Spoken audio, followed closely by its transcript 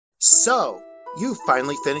So, you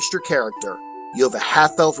finally finished your character. You have a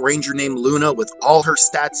half-elf ranger named Luna with all her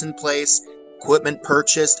stats in place, equipment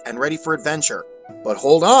purchased, and ready for adventure. But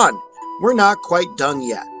hold on, we're not quite done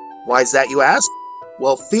yet. Why is that, you ask?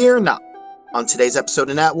 Well, fear not. On today's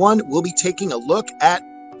episode in Act 1, we'll be taking a look at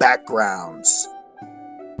backgrounds.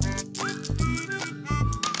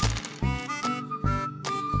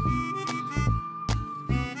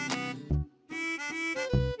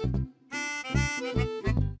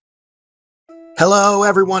 Hello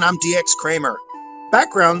everyone, I'm DX Kramer.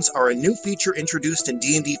 Backgrounds are a new feature introduced in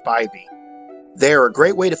D&D 5e. They are a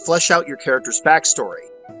great way to flesh out your character's backstory,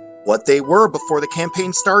 what they were before the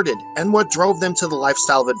campaign started, and what drove them to the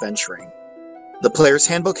lifestyle of adventuring. The Player's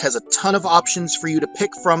Handbook has a ton of options for you to pick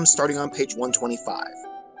from starting on page 125.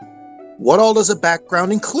 What all does a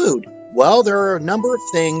background include? Well, there are a number of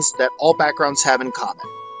things that all backgrounds have in common.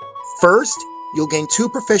 First, you'll gain 2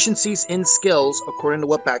 proficiencies in skills according to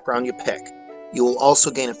what background you pick. You will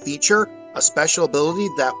also gain a feature, a special ability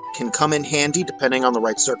that can come in handy depending on the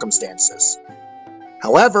right circumstances.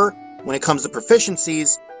 However, when it comes to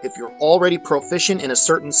proficiencies, if you're already proficient in a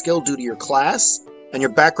certain skill due to your class, and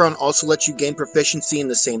your background also lets you gain proficiency in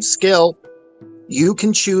the same skill, you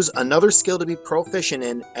can choose another skill to be proficient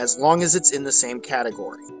in as long as it's in the same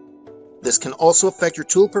category. This can also affect your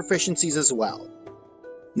tool proficiencies as well.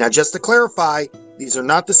 Now, just to clarify, these are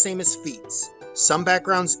not the same as feats. Some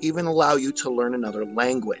backgrounds even allow you to learn another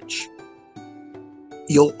language.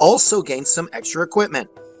 You'll also gain some extra equipment.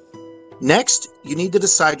 Next, you need to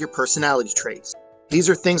decide your personality traits. These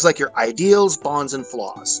are things like your ideals, bonds, and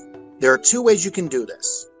flaws. There are 2 ways you can do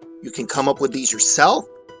this. You can come up with these yourself,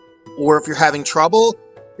 or if you're having trouble,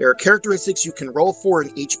 there are characteristics you can roll for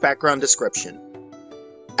in each background description.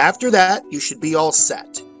 After that, you should be all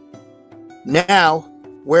set. Now,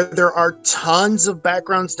 where there are tons of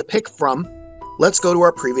backgrounds to pick from, let's go to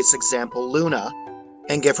our previous example, Luna,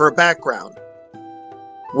 and give her a background.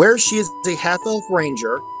 Where she is a half-elf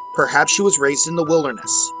ranger, perhaps she was raised in the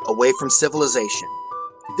wilderness, away from civilization.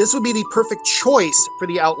 This would be the perfect choice for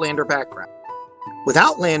the Outlander background. With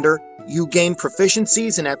Outlander, you gain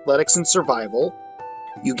proficiencies in athletics and survival,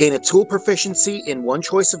 you gain a tool proficiency in 1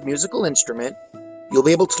 choice of musical instrument, you'll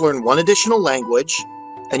be able to learn 1 additional language,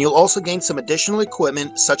 and you'll also gain some additional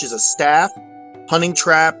equipment such as a staff, hunting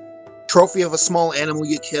trap, trophy of a small animal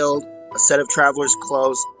you killed, a set of traveler's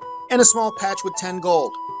clothes, and a small patch with 10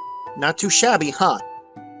 gold. Not too shabby, huh?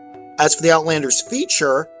 As for the Outlander's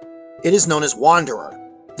feature, it is known as Wanderer.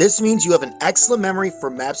 This means you have an excellent memory for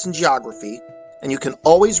maps and geography, and you can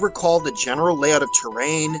always recall the general layout of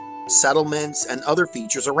terrain, settlements, and other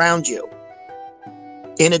features around you.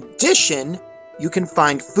 In addition, you can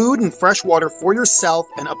find food and fresh water for yourself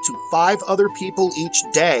and up to 5 other people each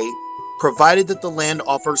day, provided that the land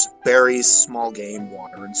offers berries, small game,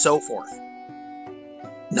 water, and so forth.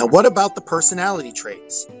 Now, what about the personality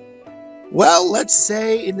traits? Well, let's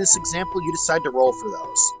say in this example you decide to roll for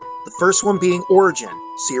those. The first one being Origin,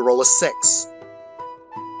 so you roll a 6.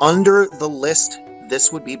 Under the list,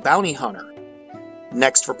 this would be Bounty Hunter.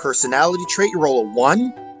 Next, for personality trait, you roll a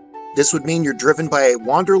 1. This would mean you're driven by a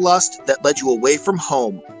wanderlust that led you away from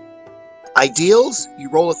home. Ideals, you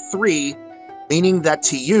roll a 3, meaning that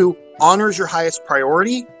to you, honor is your highest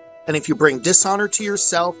priority, and if you bring dishonor to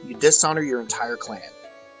yourself, you dishonor your entire clan.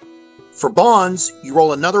 For bonds, you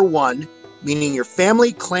roll another 1, meaning your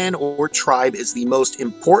family, clan, or tribe is the most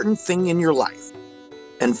important thing in your life.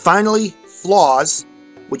 And finally, flaws,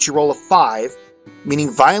 which you roll a 5, meaning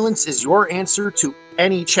violence is your answer to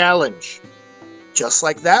any challenge. Just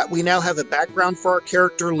like that, we now have a background for our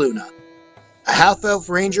character Luna, a half-elf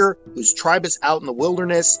ranger whose tribe is out in the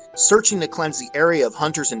wilderness, searching to cleanse the area of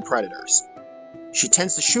hunters and predators. She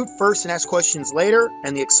tends to shoot first and ask questions later,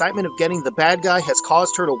 and the excitement of getting the bad guy has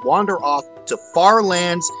caused her to wander off to far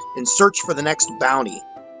lands in search for the next bounty.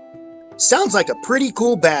 Sounds like a pretty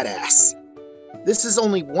cool badass. This is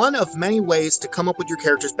only one of many ways to come up with your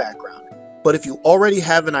character's background, but if you already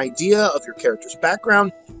have an idea of your character's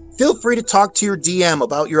background, feel free to talk to your DM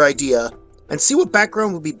about your idea and see what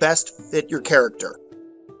background would be best fit your character.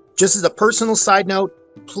 Just as a personal side note,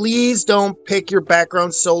 please don't pick your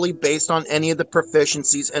background solely based on any of the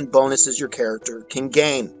proficiencies and bonuses your character can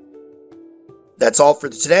gain. That's all for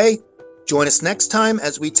today. Join us next time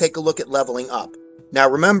as we take a look at leveling up. Now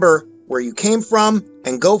remember where you came from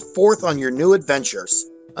and go forth on your new adventures.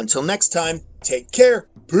 Until next time, take care.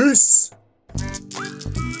 Peace!